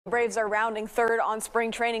Braves are rounding third on spring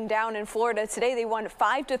training down in Florida. Today they won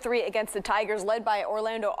 5-3 against the Tigers, led by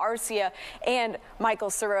Orlando Arcia and Michael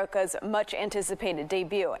Soroka's much anticipated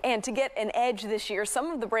debut. And to get an edge this year, some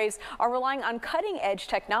of the Braves are relying on cutting edge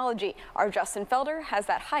technology. Our Justin Felder has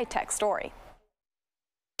that high-tech story.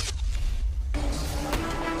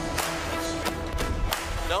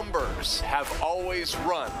 Numbers have always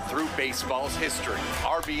run through baseball's history.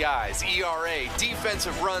 RBIs, ERA,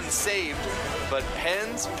 defensive runs saved, but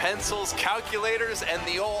pens, pencils, calculators, and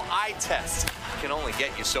the old eye test can only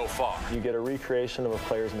get you so far. You get a recreation of a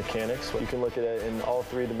player's mechanics. You can look at it in all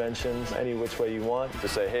three dimensions, any which way you want. To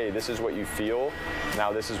say, hey, this is what you feel,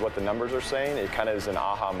 now this is what the numbers are saying, it kind of is an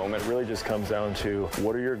aha moment. It really just comes down to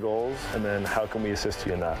what are your goals, and then how can we assist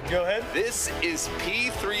you in that? Go ahead. This is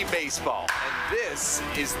P3 baseball, and this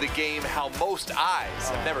is the game how most eyes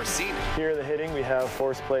have never seen it. Here in the hitting, we have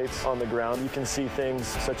force plates on the ground. You can see things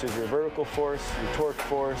such as your vertical force, your torque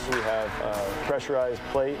force. We have a pressurized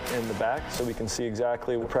plate in the back, so we can see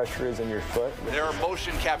exactly what pressure is in your foot. There are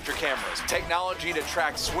motion capture cameras, technology to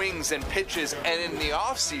track swings and pitches, and in the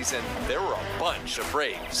off-season, there were a bunch of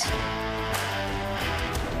Braves.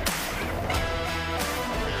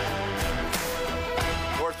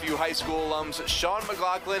 Northview High School alums Sean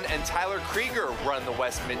McLaughlin and Tyler Krieger run the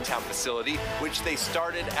West Midtown facility, which they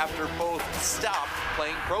started after both stopped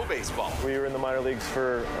playing pro baseball. We were in the minor leagues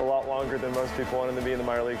for a lot longer than most people wanted to be in the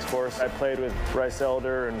minor leagues for. I played with Bryce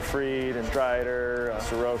Elder and Freed and Strider,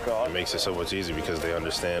 Soroka. It makes it so much easier because they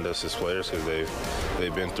understand us as players because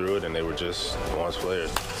they've been through it and they were just once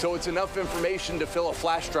players. So it's enough information to fill a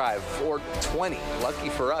flash drive or 20. Lucky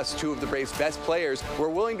for us, two of the Braves' best players were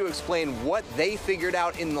willing to explain what they figured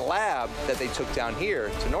out in the lab that they took down here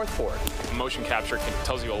to Northport. Motion capture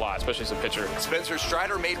tells you a lot, especially as a pitcher. Spencer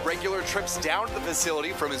Strider made regular trips down to the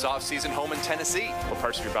facility from his off-season home in Tennessee. What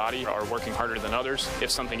parts of your body are working harder than others?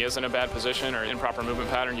 If something is in a bad position or improper movement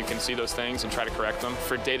pattern, you can see those things and try to correct them.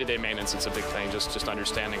 For day-to-day maintenance, it's a big thing, just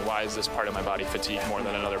understanding why is this part of my body fatigued more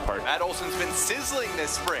than another part. Matt Olson's been sizzling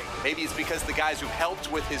this spring. Maybe it's because the guys who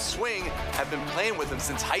helped with his swing have been playing with him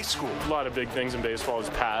since high school. A lot of big things in baseball is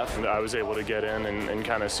path, and I was able to get in and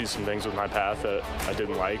kind of see some things with my path that I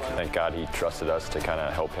didn't like. Thank God he trusted us to kind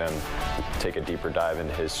of help him take a deeper dive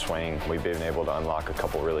into his swing. We've been able to unlock a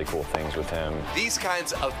couple really cool things with him. These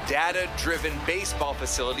kinds of data-driven baseball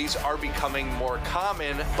facilities are becoming more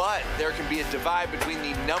common, but there can be a divide between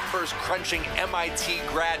the numbers-crunching MIT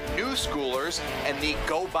grad new schoolers and the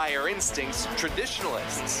go-by-your instincts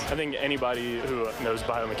traditionalists. I think anybody who knows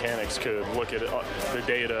biomechanics could look at the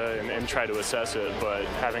data and try to assess it, but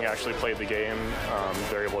having actually played the game,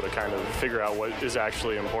 they're able to kind of figure out what is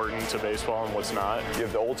actually important to baseball and what's not. You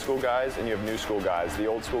have the old school guys and you have new school guys. The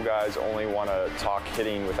old school guys only want to talk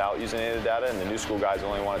hitting without using any of the data, and the new school guys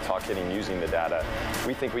only want to talk hitting using the data.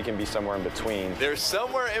 We think we can be somewhere in between. They're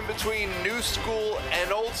somewhere in between new school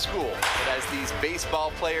and old school. But as these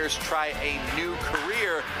baseball players try a new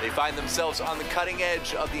career, they find themselves on the cutting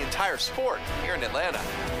edge of the entire sport here in Atlanta.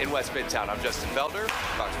 In West Midtown, I'm Justin Felder,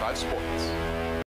 Fox 5 Sports.